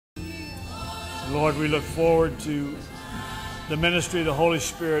Lord, we look forward to the ministry of the Holy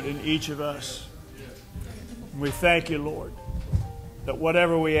Spirit in each of us. We thank you, Lord, that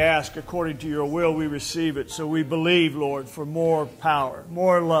whatever we ask according to your will, we receive it. So we believe, Lord, for more power,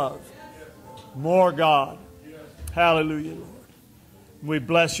 more love, more God. Hallelujah, Lord. We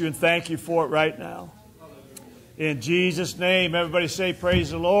bless you and thank you for it right now. In Jesus' name, everybody say,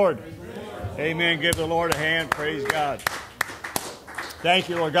 praise the Lord. Praise the Lord. Amen. Give the Lord a hand. Praise God. Thank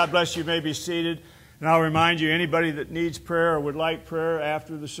you, Lord. God bless you. You may be seated. And I'll remind you, anybody that needs prayer or would like prayer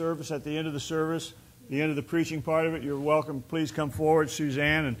after the service, at the end of the service, the end of the preaching part of it, you're welcome. Please come forward.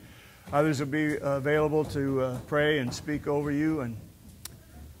 Suzanne and others will be available to pray and speak over you and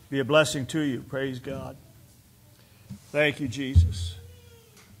be a blessing to you. Praise God. Thank you, Jesus.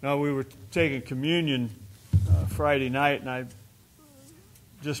 Now, we were taking communion Friday night, and I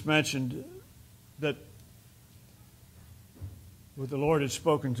just mentioned that what the Lord had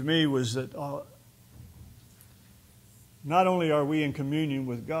spoken to me was that not only are we in communion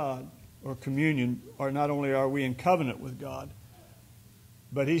with God, or communion, or not only are we in covenant with God,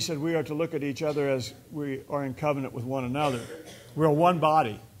 but he said we are to look at each other as we are in covenant with one another. We're one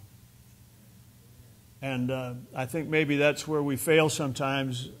body. And I think maybe that's where we fail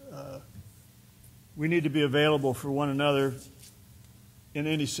sometimes. We need to be available for one another in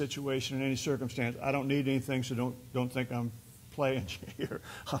any situation, in any circumstance. I don't need anything, so don't think I'm playing here.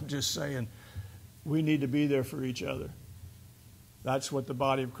 I'm just saying we need to be there for each other. That's what the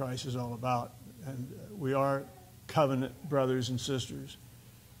body of Christ is all about. And we are covenant brothers and sisters.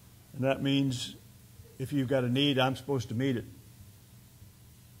 And that means if you've got a need, I'm supposed to meet it.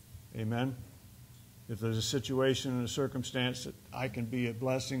 Amen? If there's a situation and a circumstance that I can be a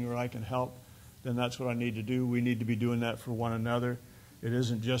blessing or I can help, then that's what I need to do. We need to be doing that for one another. It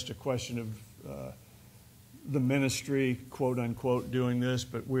isn't just a question of the ministry, quote unquote, doing this,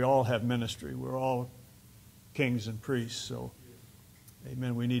 but we all have ministry. We're all kings and priests. So,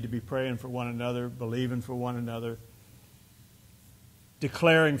 amen. We need to be praying for one another, believing for one another,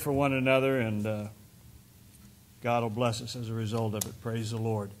 declaring for one another, and God will bless us as a result of it. Praise the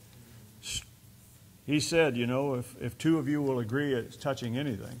Lord. He said, you know, if two of you will agree it's touching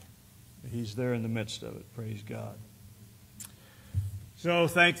anything, he's there in the midst of it. Praise God. So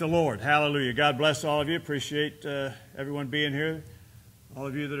thank the Lord. Hallelujah. God bless all of you. Appreciate everyone being here. All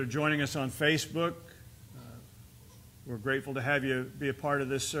of you that are joining us on Facebook, we're grateful to have you be a part of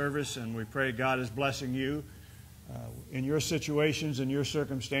this service, and we pray God is blessing you in your situations and your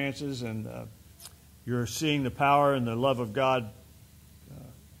circumstances, and you're seeing the power and the love of God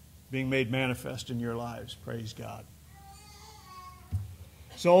being made manifest in your lives. Praise God.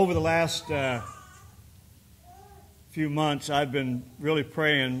 So over the last few months, I've been really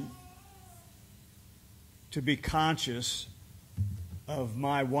praying to be conscious of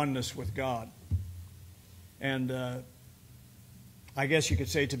my oneness with God. And I guess you could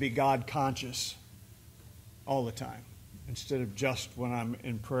say to be God conscious all the time, instead of just when I'm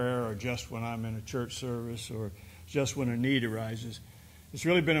in prayer or just when I'm in a church service or just when a need arises. It's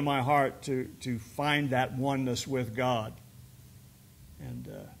really been in my heart to find that oneness with God.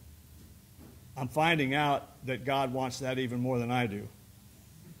 And I'm finding out that God wants that even more than I do.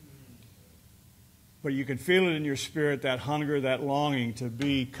 But you can feel it in your spirit, that hunger, that longing to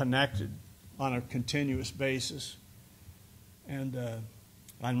be connected on a continuous basis. And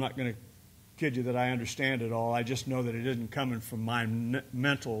I'm not going to kid you that I understand it all. I just know that it isn't coming from my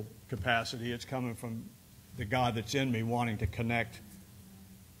mental capacity. It's coming from the God that's in me wanting to connect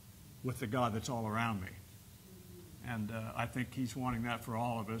with the God that's all around me. And I think he's wanting that for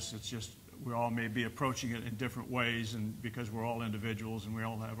all of us. It's just we all may be approaching it in different ways, and because we're all individuals and we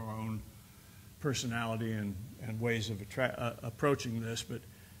all have our own personality and ways of approaching this. But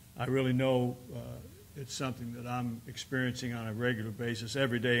I really know it's something that I'm experiencing on a regular basis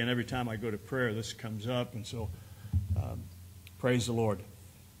every day, and every time I go to prayer, this comes up. And so praise the Lord.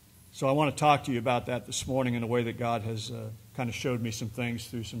 So I want to talk to you about that this morning in a way that God has kind of showed me some things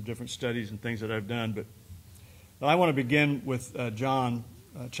through some different studies and things that I've done. But I want to begin with John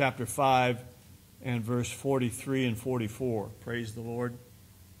chapter 5 and verse 43 and 44. Praise the Lord.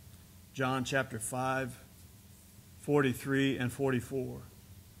 John chapter 5, 43 and 44.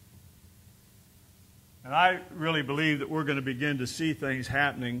 And I really believe that we're going to begin to see things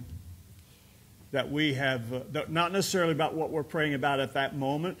happening that we have, not necessarily about what we're praying about at that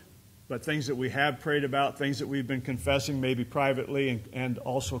moment, but things that we have prayed about, things that we've been confessing maybe privately and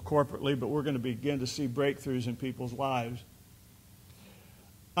also corporately, but we're going to begin to see breakthroughs in people's lives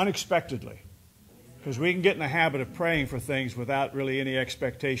unexpectedly. Because we can get in the habit of praying for things without really any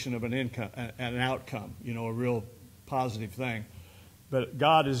expectation of an outcome, a real positive thing. But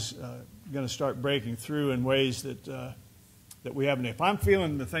God is going to start breaking through in ways that we haven't. If I'm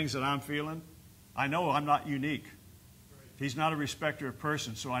feeling the things that I'm feeling, I know I'm not unique. He's not a respecter of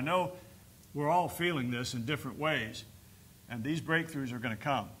persons. So I know we're all feeling this in different ways. And these breakthroughs are going to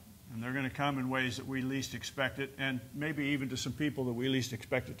come. And they're going to come in ways that we least expect it, and maybe even to some people that we least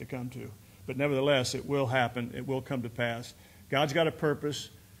expect it to come to. But nevertheless, it will happen. It will come to pass. God's got a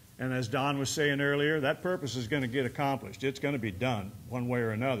purpose. And as Don was saying earlier, that purpose is going to get accomplished. It's going to be done one way or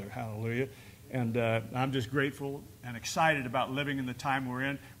another. Hallelujah. And I'm just grateful and excited about living in the time we're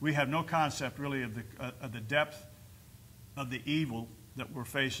in. We have no concept really of the depth of the evil that we're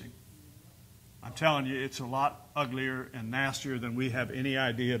facing. I'm telling you, it's a lot uglier and nastier than we have any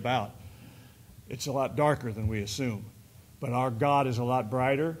idea about. It's a lot darker than we assume. But our God is a lot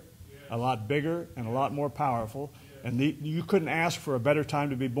brighter, a lot bigger, and a lot more powerful. And you couldn't ask for a better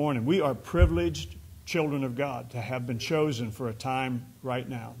time to be born. And we are privileged children of God to have been chosen for a time right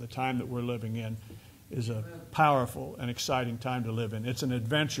now. The time that we're living in is a powerful and exciting time to live in. It's an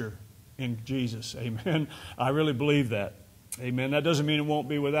adventure in Jesus. Amen. I really believe that. Amen. That doesn't mean it won't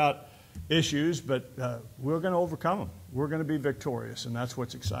be without issues, but we're going to overcome them. We're going to be victorious, and that's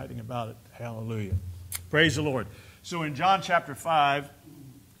what's exciting about it. Hallelujah. Praise the Lord. So in John chapter 5,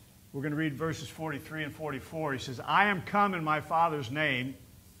 we're going to read verses 43 and 44. He says, I am come in my Father's name,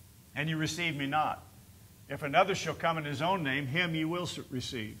 and you receive me not. If another shall come in his own name, him you will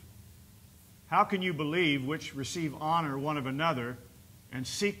receive. How can you believe which receive honor one of another, and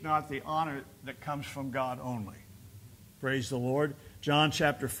seek not the honor that comes from God only? Praise the Lord. John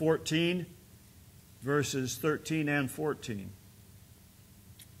chapter 14, verses 13 and 14.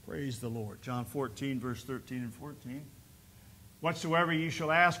 Praise the Lord. John 14, verse 13 and 14. Whatsoever you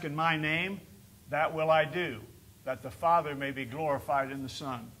shall ask in my name, that will I do, that the Father may be glorified in the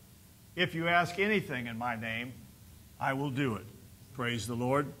Son. If you ask anything in my name, I will do it. Praise the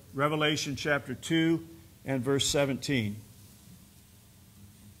Lord. Revelation chapter 2 and verse 17.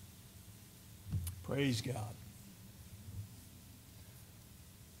 Praise God.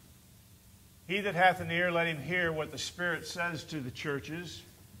 He that hath an ear, let him hear what the Spirit says to the churches.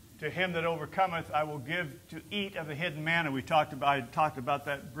 To him that overcometh, I will give to eat of the hidden manna. I talked about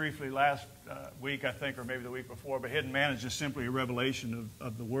that briefly last week, I think, or maybe the week before. But hidden manna is just simply a revelation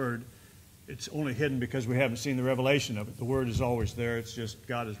of the Word. It's only hidden because we haven't seen the revelation of it. The Word is always there. It's just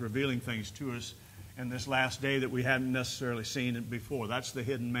God is revealing things to us in this last day that we hadn't necessarily seen it before. That's the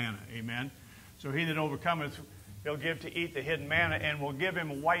hidden manna. Amen? So he that overcometh, he'll give to eat the hidden manna, and will give him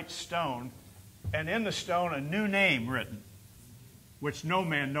a white stone, and in the stone a new name written, which no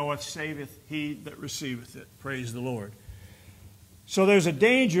man knoweth, saveth he that receiveth it. Praise the Lord. So there's a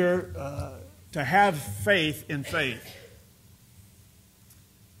danger to have faith in faith,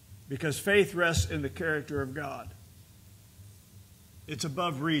 because faith rests in the character of God. It's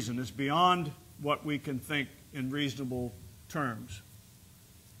above reason. It's beyond what we can think in reasonable terms.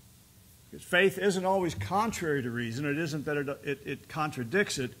 Because faith isn't always contrary to reason. It isn't that it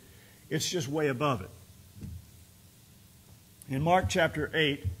contradicts it. It's just way above it. In Mark chapter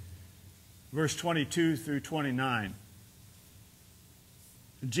 8, verse 22 through 29,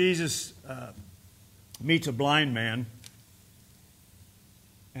 Jesus meets a blind man,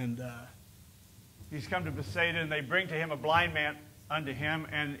 and he's come to Bethsaida, and they bring to him a blind man unto him,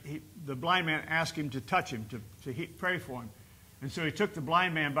 and the blind man asked him to touch him, to pray for him. And so he took the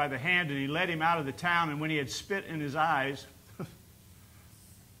blind man by the hand, and he led him out of the town, and when he had spit in his eyes,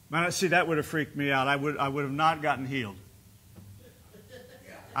 man, see, that would have freaked me out. I would have not gotten healed.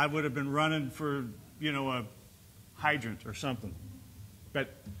 I would have been running for, a hydrant or something. But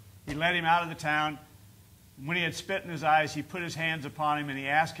he led him out of the town. When he had spit in his eyes, he put his hands upon him, and he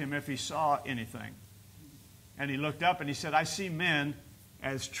asked him if he saw anything. And he looked up, and he said, I see men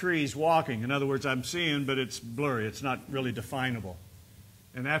as trees walking. In other words, I'm seeing, but it's blurry. It's not really definable.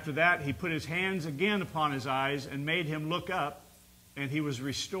 And after that, he put his hands again upon his eyes and made him look up, and he was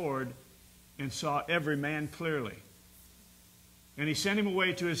restored and saw every man clearly. And he sent him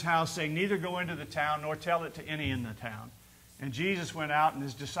away to his house, saying, neither go into the town, nor tell it to any in the town. And Jesus went out and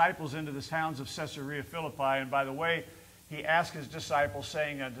his disciples into the towns of Caesarea Philippi. And by the way, he asked his disciples,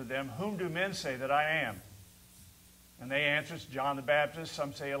 saying unto them, whom do men say that I am? And they answered, John the Baptist,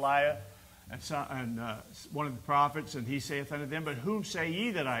 some say Eliah, and one of the prophets. And he saith unto them, but whom say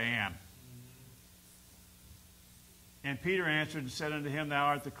ye that I am? And Peter answered and said unto him, thou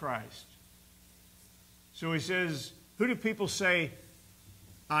art the Christ. So he says, who do people say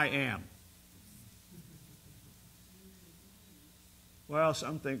I am? Well,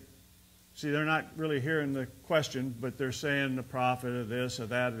 some think, see, they're not really hearing the question, but they're saying the prophet or this or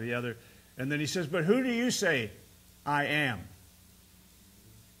that or the other. And then he says, but who do you say I am?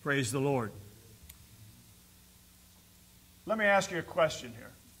 Praise the Lord. Let me ask you a question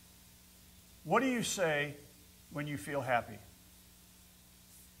here. What do you say when you feel happy?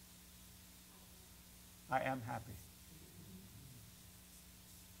 I am happy.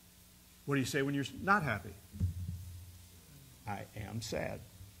 What do you say when you're not happy? I am sad.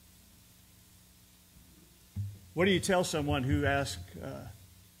 What do you tell someone who asks,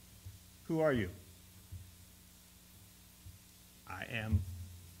 who are you? I am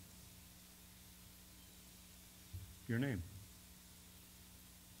your name.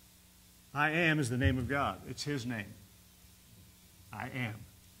 I am is the name of God. It's His name. I am.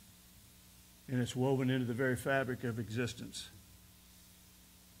 And it's woven into the very fabric of existence.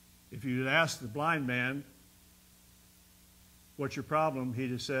 If you'd asked the blind man, what's your problem?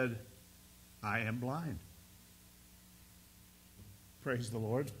 He'd have said, I am blind. Praise the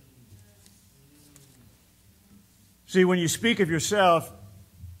Lord. See, when you speak of yourself,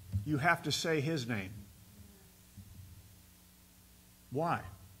 you have to say His name. Why?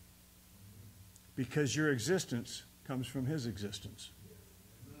 Because your existence comes from His existence.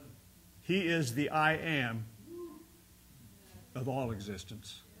 He is the I am of all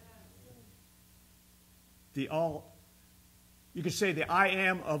existence. You could say the I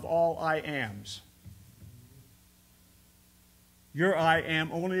am of all I ams. Your I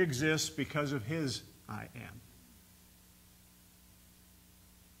am only exists because of His I am.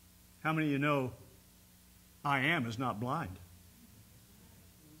 How many of you know I am is not blind?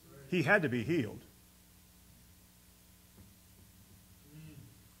 He had to be healed.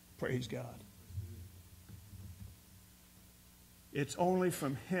 Praise God. It's only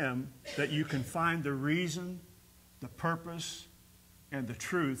from Him that you can find the reason, the purpose, and the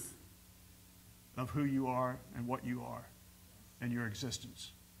truth of who you are and what you are and your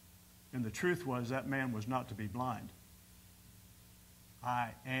existence. And the truth was that man was not to be blind. I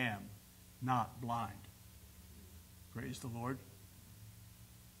am not blind. Praise the Lord.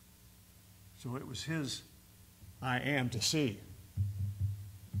 So it was His I am to see.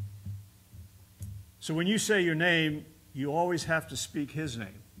 So when you say your name, you always have to speak His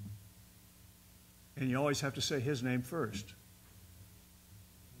name. And you always have to say His name first.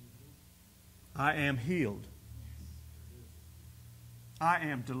 I am healed. I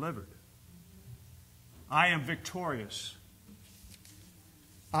am delivered. I am victorious.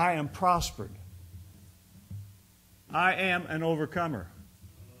 I am prospered. I am an overcomer.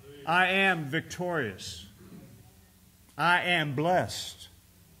 I am victorious. I am blessed.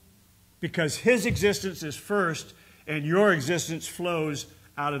 Because His existence is first, and your existence flows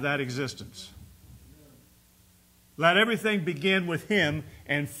out of that existence. Let everything begin with Him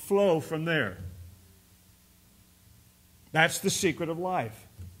and flow from there. That's the secret of life.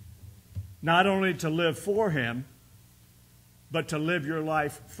 Not only to live for Him, but to live your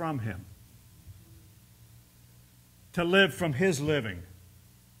life from Him. To live from His living.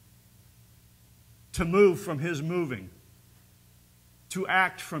 To move from His moving. To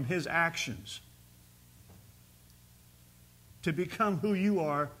act from His actions. To become who you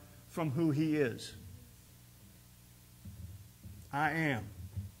are from who He is. I am.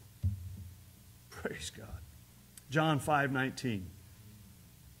 Praise God. John 5:19.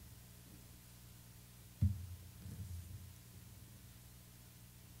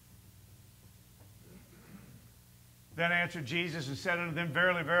 Then answered Jesus and said unto them,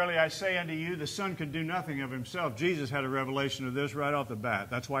 Verily, verily, I say unto you, the Son can do nothing of himself. Jesus had a revelation of this right off the bat.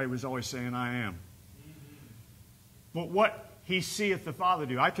 That's why He was always saying, I am. But what He seeth the Father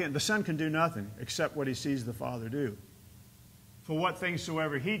do. The Son can do nothing except what He sees the Father do. For what things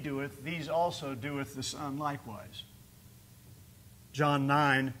soever He doeth, these also doeth the Son likewise. John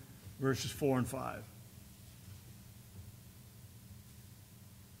 9, verses 4 and 5.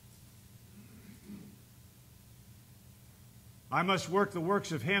 I must work the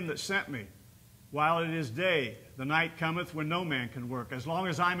works of Him that sent me, while it is day. The night cometh when no man can work. As long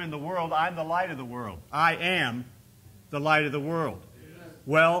as I'm in the world, I'm the light of the world. I am the light of the world.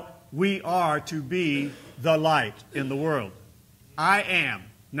 Well, we are to be the light in the world. I am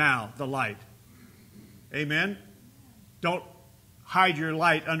now the light. Amen? Don't hide your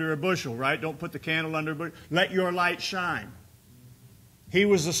light under a bushel, right? Don't put the candle under a bushel. Let your light shine. He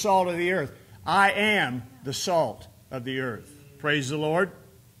was the salt of the earth. I am the salt of the earth. Praise the Lord.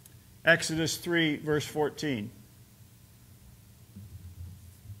 Exodus 3, verse 14.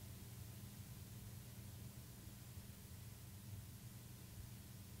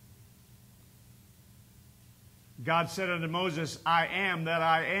 God said unto Moses, I am that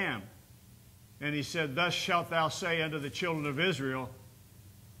I am. And He said, Thus shalt thou say unto the children of Israel,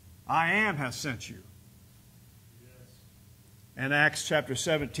 I am hath sent you. Yes. and Acts chapter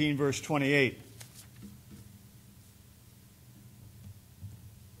 17, verse 28.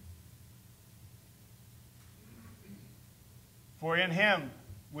 For in him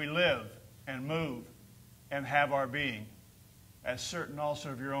we live and move and have our being, as certain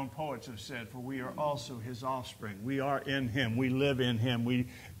also of your own poets have said, for we are also his offspring. We are in him. We live in him.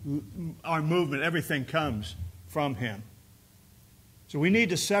 Our movement, everything comes from him. So we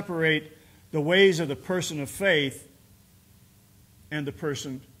need to separate the ways of the person of faith and the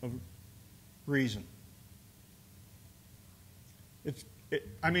person of reason. It's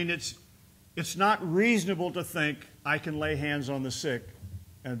not reasonable to think I can lay hands on the sick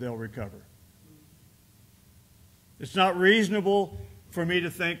and they'll recover. It's not reasonable for me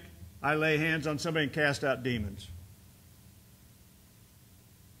to think I lay hands on somebody and cast out demons.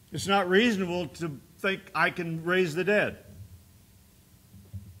 It's not reasonable to think I can raise the dead.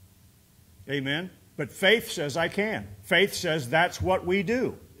 Amen? But faith says I can. Faith says that's what we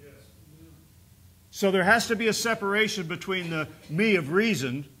do. Yes. So there has to be a separation between the me of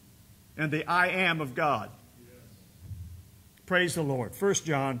reason and the I am of God. Yes. Praise the Lord. 1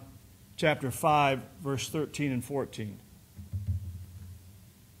 John chapter 5, verse 13 and 14.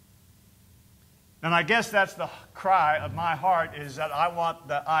 And I guess that's the cry of my heart, is that I want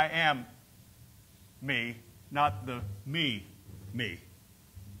the I am me, not the me.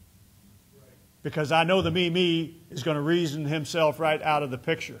 Because I know the me is going to reason himself right out of the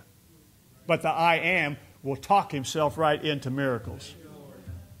picture. But the I am will talk himself right into miracles.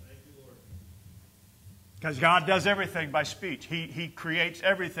 Because God does everything by speech. He creates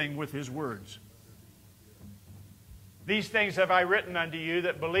everything with his words. These things have I written unto you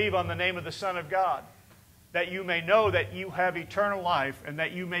that believe on the name of the Son of God, that you may know that you have eternal life, and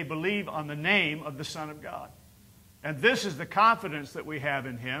that you may believe on the name of the Son of God. And this is the confidence that we have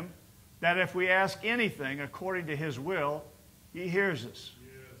in him, that if we ask anything according to his will, he hears us.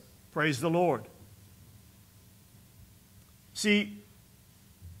 Yes. Praise the Lord. See,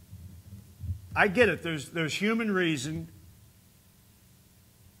 I get it. There's human reason.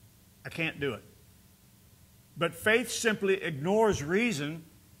 I can't do it. But faith simply ignores reason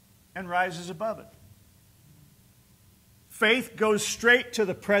and rises above it. Faith goes straight to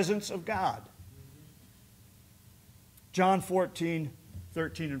the presence of God. John 14,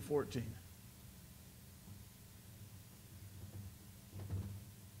 13 and 14.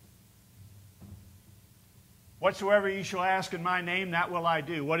 Whatsoever ye shall ask in my name, that will I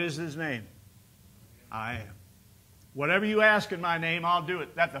do. What is his name? I am. Whatever you ask in my name, I'll do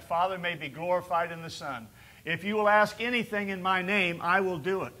it, that the Father may be glorified in the Son. If you will ask anything in my name, I will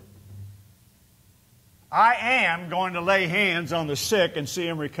do it. I am going to lay hands on the sick and see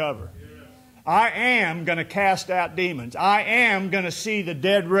them recover. I am going to cast out demons. I am going to see the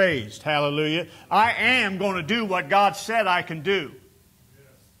dead raised. Hallelujah. I am going to do what God said I can do. Yes.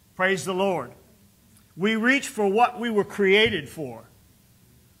 Praise the Lord. We reach for what we were created for.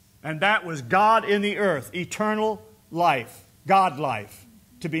 And that was God in the earth, eternal life, God life,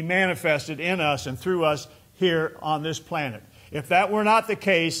 to be manifested in us and through us here on this planet. If that were not the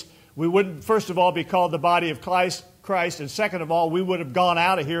case, we wouldn't, first of all, be called the body of Christ, and second of all, we would have gone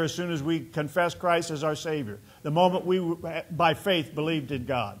out of here as soon as we confessed Christ as our Savior. The moment we, by faith, believed in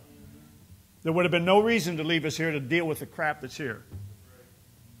God. There would have been no reason to leave us here to deal with the crap that's here.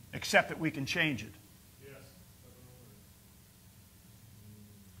 Except that we can change it.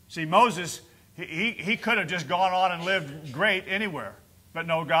 See, Moses, he could have just gone on and lived great anywhere. But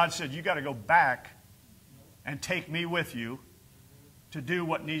no, God said, you got to go back and take me with you to do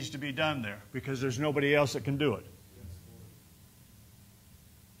what needs to be done there, because there's nobody else that can do it.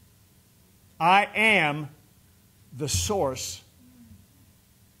 I am the source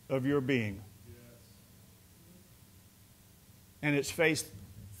of your being. And it's faith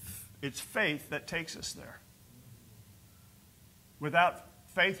that takes us there. Without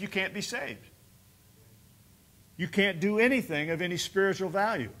faith, you can't be saved. You can't do anything of any spiritual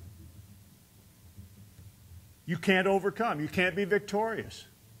value. You can't overcome. You can't be victorious.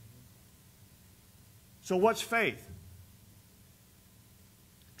 So what's faith?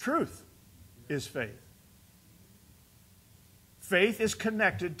 Truth is faith. Faith is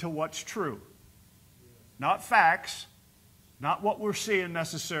connected to what's true. Not facts, not what we're seeing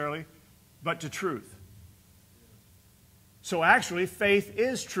necessarily, but to truth. So actually, faith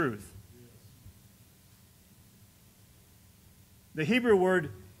is truth. The Hebrew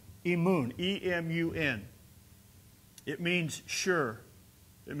word emun, E-M-U-N, it means sure.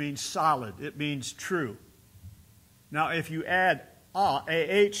 It means solid. It means true. Now, if you add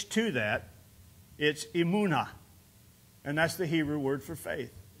A-H to that, it's emunah. And that's the Hebrew word for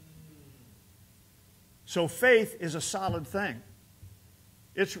faith. So faith is a solid thing.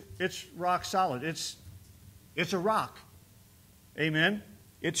 It's rock solid. It's a rock. Amen?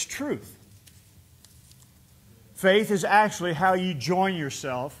 It's truth. Faith is actually how you join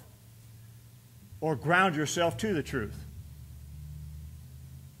yourself or ground yourself to the truth.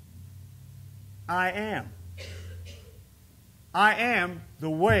 I am. I am the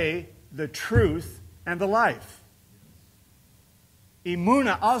way, the truth, and the life.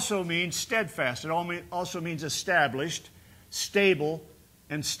 Emunah also means steadfast. It also means established, stable,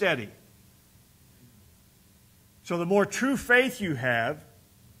 and steady. So the more true faith you have,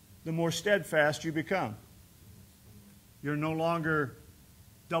 the more steadfast you become. You're no longer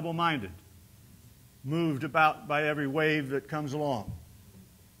double-minded, moved about by every wave that comes along,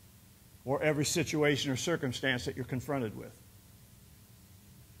 or every situation or circumstance that you're confronted with.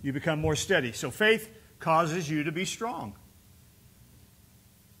 You become more steady. So faith causes you to be strong.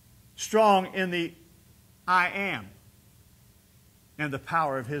 Strong in the I am and the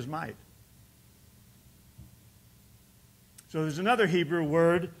power of His might. So there's another Hebrew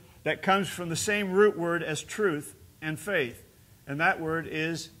word that comes from the same root word as truth and faith. And that word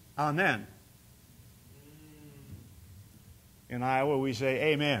is amen. In Iowa we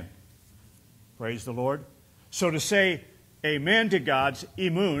say amen. Praise the Lord. So to say amen to God's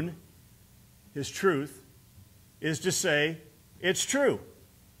emun, His truth, is to say it's true.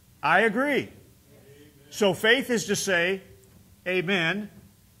 I agree. Amen. So faith is to say amen,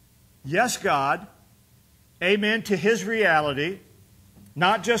 yes God, amen to His reality,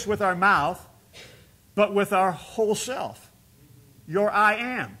 not just with our mouth, but with our whole self. Your I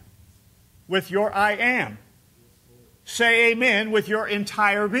am. With your I am. Say amen with your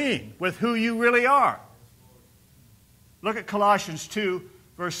entire being, with who you really are. Look at Colossians 2,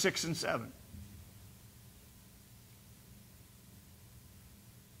 verse 6 and 7.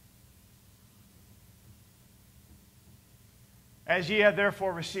 As ye have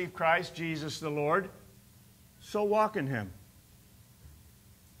therefore received Christ Jesus the Lord, so walk in Him.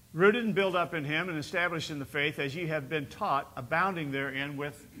 Rooted and built up in Him and established in the faith as ye have been taught, abounding therein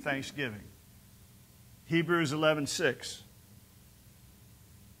with thanksgiving. Hebrews 11:6.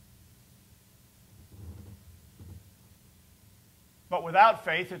 But without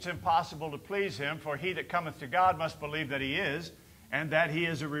faith it's impossible to please Him, for he that cometh to God must believe that He is, and that He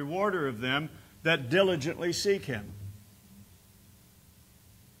is a rewarder of them that diligently seek Him.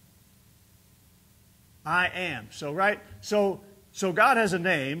 I am. So God has a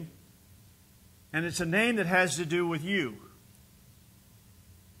name, and it's a name that has to do with you.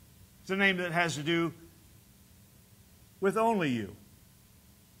 It's a name that has to do with only you.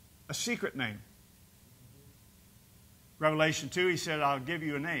 A secret name. Revelation 2, He said, I'll give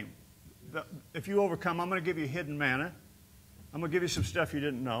you a name. If you overcome, I'm going to give you hidden manna. I'm going to give you some stuff you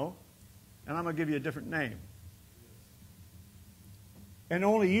didn't know. And I'm going to give you a different name. And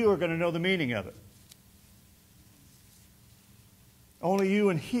only you are going to know the meaning of it. Only you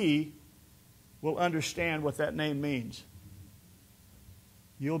and He will understand what that name means.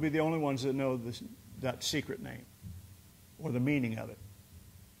 You'll be the only ones that know that secret name or the meaning of it.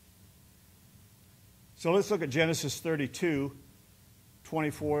 So let's look at Genesis 32,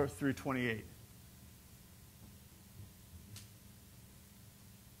 24 through 28.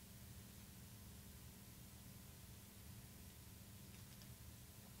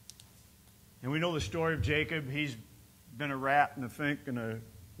 And we know the story of Jacob. He's been a rat and a fink and a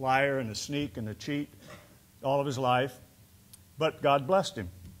liar and a sneak and a cheat all of his life. But God blessed him.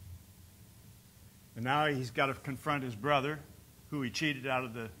 And now he's got to confront his brother, who he cheated out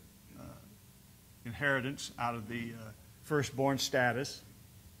of the inheritance, out of the firstborn status.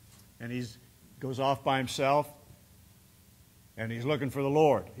 And he goes off by himself, and he's looking for the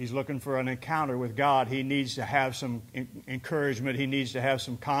Lord. He's looking for an encounter with God. He needs to have some encouragement. He needs to have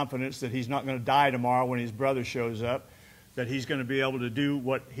some confidence that he's not going to die tomorrow when his brother shows up, that he's going to be able to do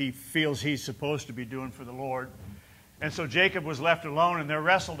what he feels he's supposed to be doing for the Lord. And so Jacob was left alone, and there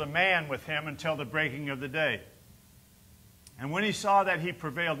wrestled a man with him until the breaking of the day. And when he saw that he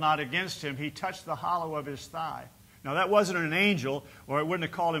prevailed not against him, he touched the hollow of his thigh. Now that wasn't an angel, or it wouldn't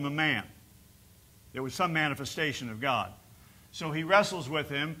have called him a man. It was some manifestation of God. So he wrestles with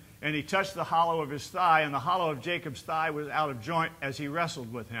him, and he touched the hollow of his thigh, and the hollow of Jacob's thigh was out of joint as he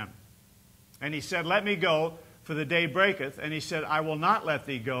wrestled with him. And he said, Let me go, for the day breaketh. And he said, I will not let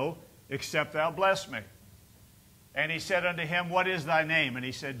thee go, except thou bless me. And he said unto him, What is thy name? And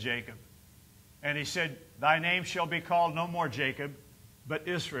he said, Jacob. And he said, Thy name shall be called no more Jacob, but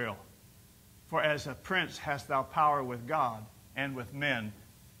Israel. For as a prince hast thou power with God, and with men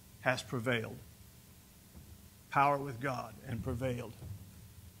hast prevailed. Power with God and prevailed.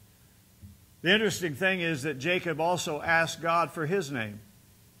 The interesting thing is that Jacob also asked God for his name.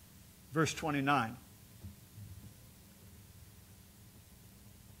 Verse 29.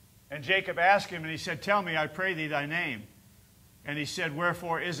 And Jacob asked him, and he said, "Tell me, I pray thee, thy name." And he said,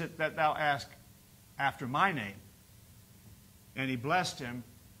 "Wherefore is it that thou ask after my name?" And he blessed him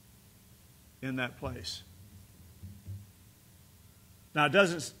in that place. Now, it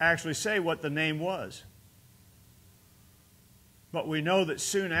doesn't actually say what the name was. But we know that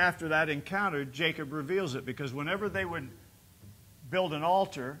soon after that encounter, Jacob reveals it, because whenever they would build an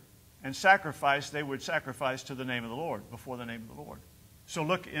altar and sacrifice, they would sacrifice to the name of the Lord, before the name of the Lord. So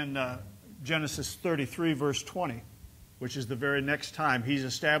look in Genesis 33, verse 20, which is the very next time. He's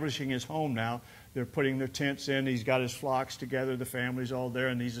establishing his home now. They're putting their tents in. He's got his flocks together. The family's all there,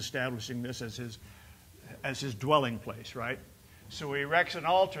 and he's establishing this as his dwelling place, right? So he erects an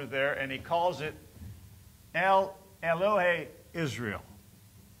altar there, and he calls it El Elohe Israel.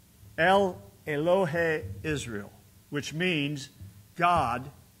 El Elohe Israel, which means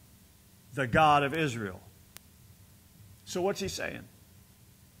God, the God of Israel. So what's he saying?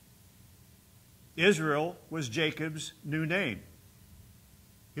 Israel was Jacob's new name.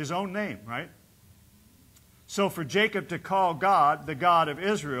 His own name, right? So for Jacob to call God the God of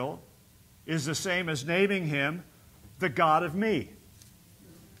Israel is the same as naming him the God of me.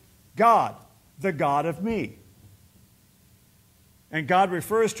 God, the God of me. And God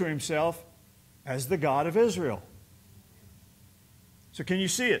refers to himself as the God of Israel. So can you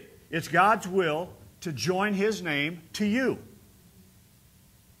see it? It's God's will to join his name to you.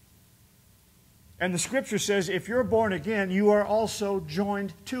 And the Scripture says if you're born again, you are also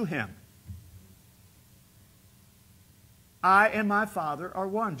joined to him. I and my Father are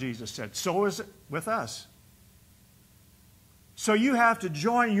one, Jesus said. So is it with us. So you have to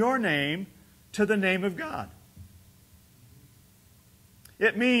join your name to the name of God.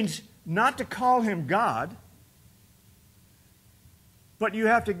 It means not to call him God, but you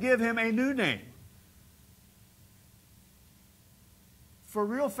have to give him a new name. For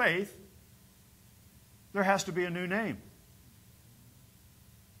real faith, there has to be a new name.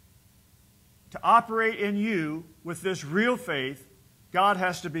 To operate in you with this real faith, God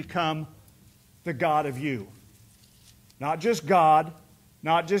has to become the God of you. Not just God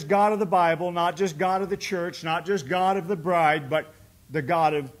of the Bible, not just God of the church, not just God of the bride, but the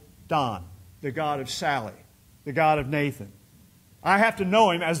God of Don, the God of Sally, the God of Nathan. I have to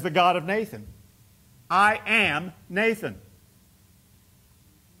know him as the God of Nathan. I am Nathan.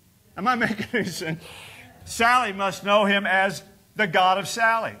 Am I making any sense? Sally must know him as the God of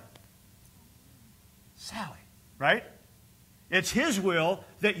Sally. Sally, right? It's his will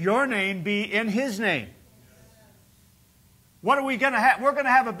that your name be in his name. What are we going to have? We're going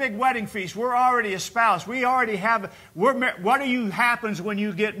to have a big wedding feast. We're already espoused. We already have. What do you happens when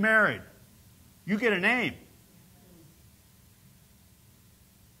you get married? You get a name.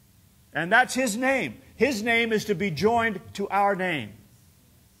 And that's his name. His name is to be joined to our name.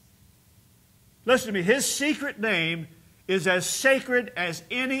 Listen to me. His secret name is as sacred as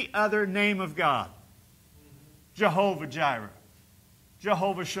any other name of God. Jehovah Jireh,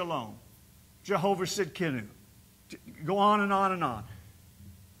 Jehovah Shalom, Jehovah Sidkenu. Go on and on and on.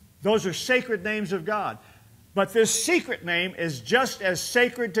 Those are sacred names of God. But this secret name is just as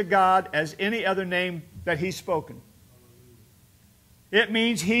sacred to God as any other name that he's spoken. It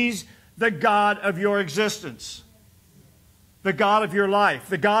means he's the God of your existence, the God of your life,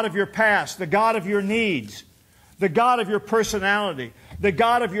 the God of your past, the God of your needs, the God of your personality, the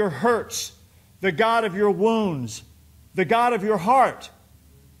God of your hurts, the God of your wounds, the God of your heart.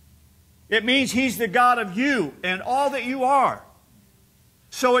 It means he's the God of you and all that you are.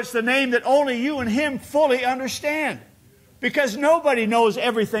 So it's the name that only you and him fully understand. Because nobody knows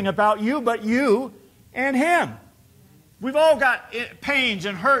everything about you but you and him. We've all got pains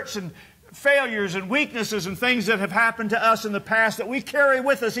and hurts and failures and weaknesses and things that have happened to us in the past that we carry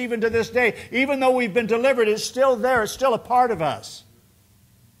with us even to this day. Even though we've been delivered, it's still there. It's still a part of us.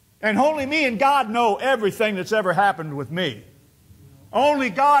 And only me and God know everything that's ever happened with me. Only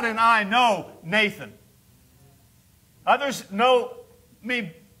God and I know Nathan. Others know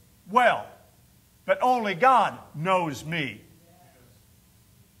me well, but only God knows me.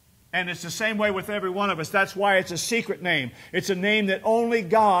 And it's the same way with every one of us. That's why it's a secret name. It's a name that only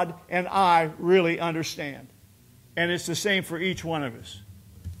God and I really understand. And it's the same for each one of us.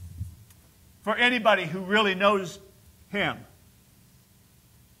 For anybody who really knows him,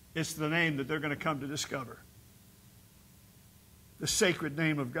 it's the name that they're going to come to discover. The sacred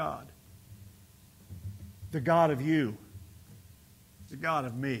name of God. The God of you. The God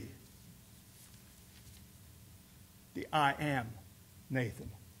of me. The I am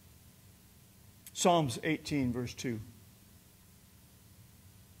Nathan. Psalms 18, verse 2.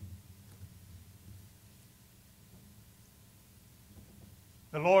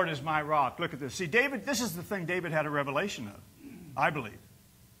 The Lord is my rock. Look at this. See, David, this is the thing David had a revelation of, I believe.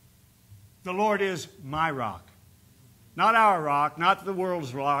 The Lord is my rock. Not our rock, not the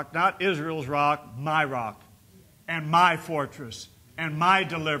world's rock, not Israel's rock, my rock, and my fortress, and my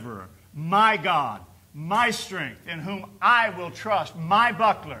deliverer, my God, my strength, in whom I will trust, my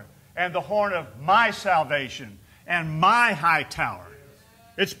buckler, and the horn of my salvation, and my high tower.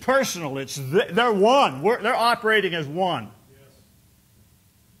 It's personal. They're one. They're operating as one.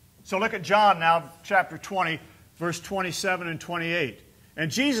 So look at John now, chapter 20, verse 27 and 28.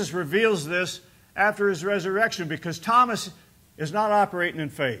 And Jesus reveals this after his resurrection because Thomas is not operating in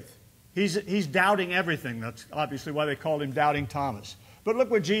faith. He's doubting everything. That's obviously why they called him Doubting Thomas. But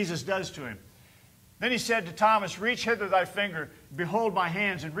look what Jesus does to him. Then he said to Thomas, reach hither thy finger, behold my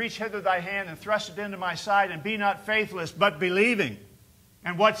hands, and reach hither thy hand and thrust it into my side, and be not faithless, but believing.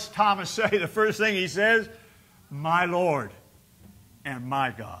 And what's Thomas say? The first thing he says, my Lord and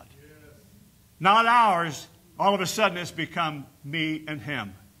my God. Not ours. All of a sudden it's become me and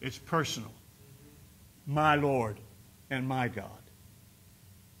him. It's personal. My Lord and my God.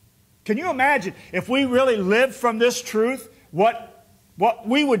 Can you imagine if we really lived from this truth, what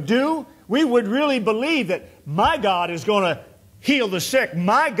we would do? We would really believe that my God is going to heal the sick.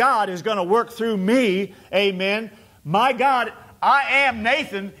 My God is going to work through me. Amen. My God, I am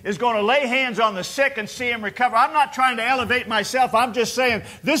Nathan, is going to lay hands on the sick and see him recover. I'm not trying to elevate myself. I'm just saying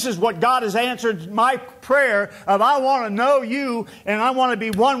this is what God has answered my prayer of I want to know you and I want to be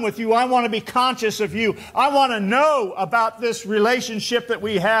one with you. I want to be conscious of you. I want to know about this relationship that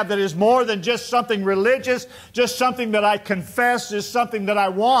we have that is more than just something religious, just something that I confess, just something that I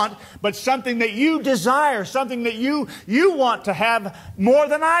want, but something that you desire, something that you want to have more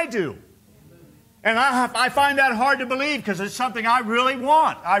than I do. And I find that hard to believe because it's something I really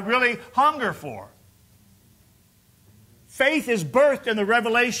want. I really hunger for. Faith is birthed in the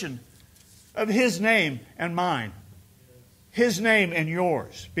revelation of His name and mine. His name and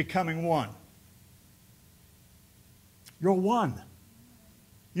yours becoming one. You're one.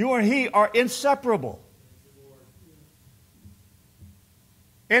 You and He are inseparable.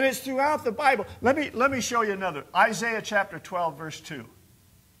 And it's throughout the Bible. Let me show you another. Isaiah chapter 12, verse 2.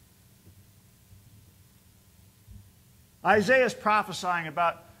 Isaiah is prophesying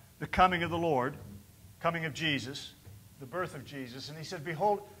about the coming of the Lord, coming of Jesus, the birth of Jesus. And he said,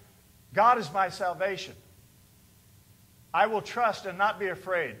 behold, God is my salvation. I will trust and not be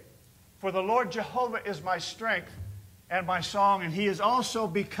afraid. For the Lord Jehovah is my strength and my song, and He has also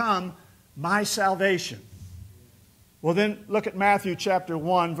become my salvation. Well, then look at Matthew chapter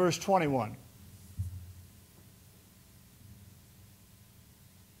 1, verse 21.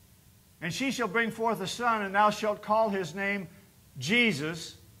 And she shall bring forth a son, and thou shalt call his name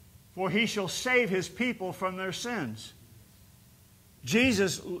Jesus, for he shall save his people from their sins.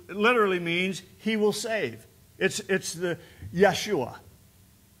 Jesus literally means He will save. It's the Yeshua.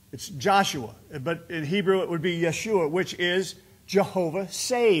 It's Joshua. But in Hebrew it would be Yeshua, which is Jehovah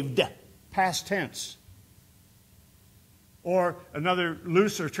saved, past tense. Or another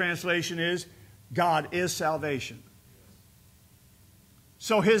looser translation is God is salvation.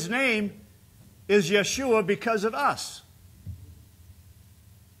 So His name is Yeshua because of us.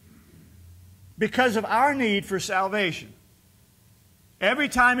 Because of our need for salvation. Every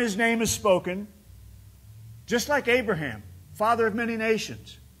time His name is spoken, just like Abraham, father of many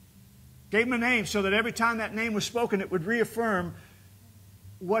nations, gave him a name so that every time that name was spoken, it would reaffirm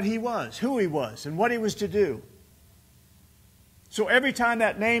what He was, who He was, and what He was to do. So every time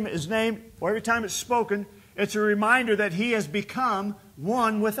that name is named, or every time it's spoken, it's a reminder that He has become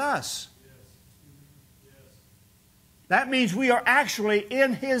one with us. Yes. That means we are actually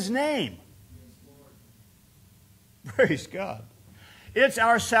in His name. Yes, praise God. It's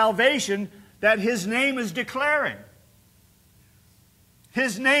our salvation that His name is declaring.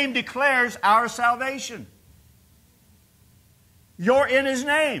 His name declares our salvation. You're in His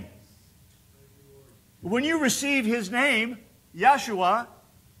name. When you receive His name, Yeshua,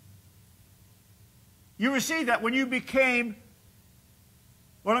 you receive that when you became,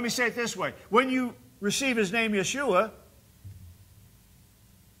 well, let me say it this way. When you receive His name, Yeshua,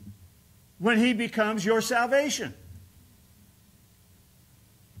 when He becomes your salvation.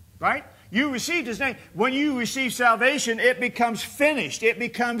 Right? You received His name. When you receive salvation, it becomes finished. It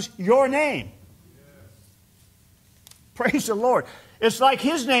becomes your name. Yes. Praise the Lord. It's like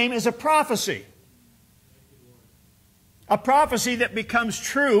His name is a prophecy. A prophecy that becomes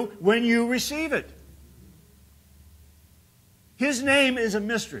true when you receive it. His name is a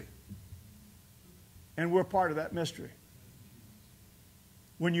mystery. And we're part of that mystery.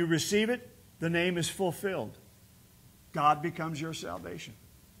 When you receive it, the name is fulfilled. God becomes your salvation.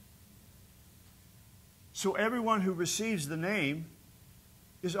 So everyone who receives the name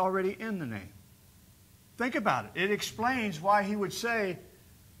is already in the name. Think about it. It explains why he would say,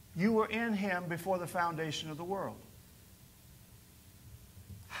 you were in him before the foundation of the world.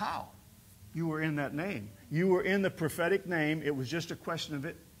 How? You were in that name. You were in the prophetic name. It was just a question of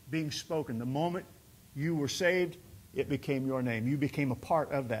it being spoken. The moment you were saved, it became your name. You became a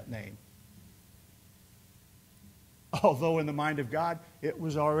part of that name. Although in the mind of God, it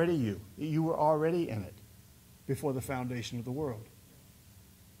was already you. You were already in it before the foundation of the world.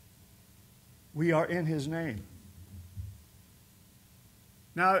 We are in his name.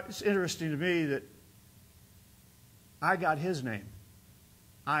 Now, it's interesting to me that I got his name.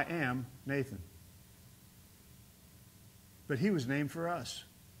 I am Nathan. But he was named for us.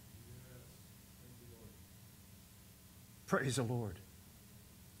 Praise the Lord.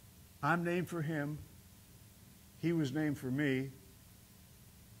 I'm named for him. He was named for me.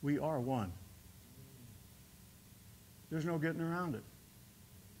 We are one. There's no getting around it.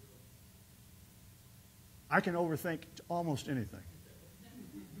 I can overthink almost anything.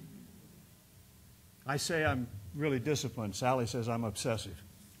 I say I'm really disciplined. Sally says I'm obsessive.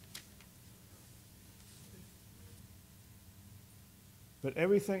 But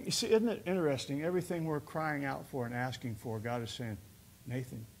everything, you see, isn't it interesting? Everything we're crying out for and asking for, God is saying,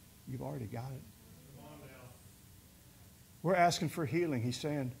 Nathan, you've already got it. We're asking for healing. He's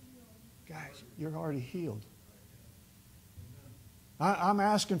saying, guys, you're already healed. I'm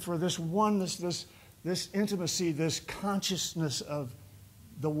asking for this oneness, this intimacy, this consciousness of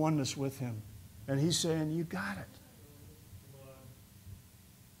the oneness with him. And he's saying, you got it.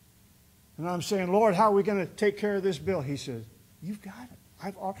 And I'm saying, Lord, how are we going to take care of this bill? He says, you've got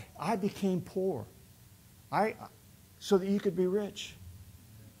it. I became poor so that you could be rich.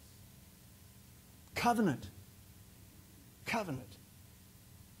 Covenant. Covenant.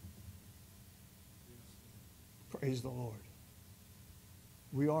 Praise the Lord.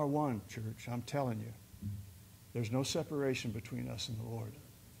 We are one, church. I'm telling you. There's no separation between us and the Lord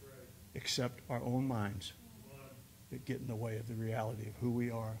except our own minds that get in the way of the reality of who we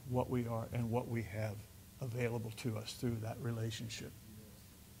are, and what we have available to us through that relationship.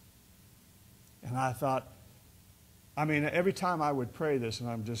 And I thought, every time I would pray this, and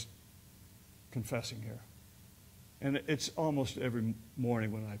I'm just confessing here, and it's almost every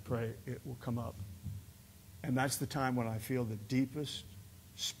morning when I pray, it will come up. And that's the time when I feel the deepest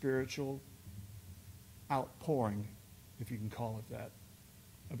spiritual outpouring, if you can call it that,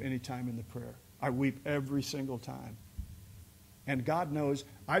 of any time in the prayer. I weep every single time. And God knows,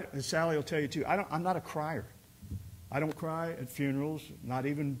 and Sally will tell you too, I'm not a crier. I don't cry at funerals, not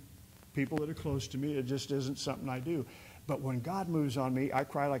even people that are close to me. It just isn't something I do. But when God moves on me, I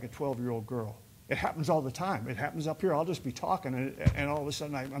cry like a 12-year-old girl. It happens all the time. It happens up here. I'll just be talking, and all of a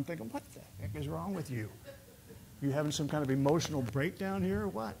sudden I'm thinking, what the heck is wrong with you? You having some kind of emotional breakdown here or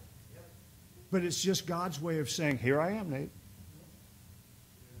what? But it's just God's way of saying, here I am, Nate.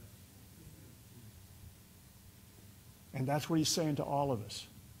 And that's what he's saying to all of us.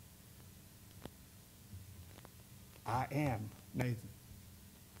 I am Nathan.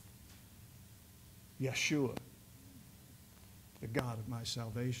 Yeshua, the God of my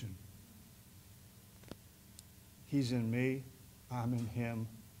salvation. He's in me. I'm in him.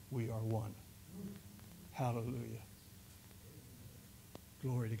 We are one. Hallelujah.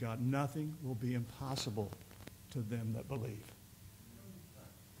 Glory to God. Nothing will be impossible to them that believe.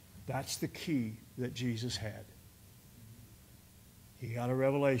 That's the key that Jesus had. He got a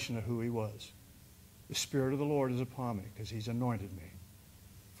revelation of who he was. The Spirit of the Lord is upon me because he's anointed me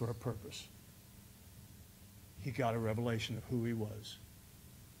for a purpose. He got a revelation of who he was.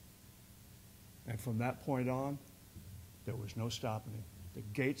 And from that point on, there was no stopping him. The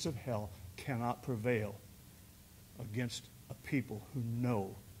gates of hell cannot prevail against a people who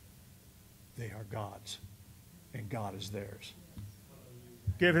know they are God's and God is theirs.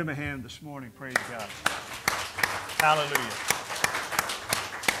 Give him a hand this morning. Praise God. Hallelujah.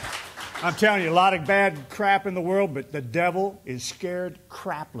 I'm telling you, a lot of bad crap in the world, but the devil is scared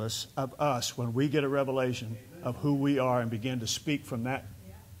crapless of us when we get a revelation of who we are and begin to speak from that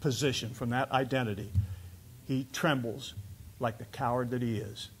position, from that identity. He trembles like the coward that he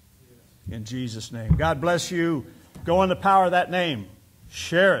is. In Jesus' name. God bless you. Go in the power of that name.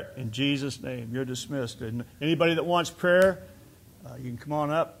 Share it in Jesus' name. You're dismissed. And anybody that wants prayer, you can come on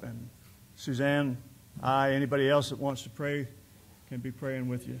up. And Suzanne, anybody else that wants to pray can be praying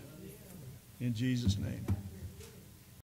with you. In Jesus' name.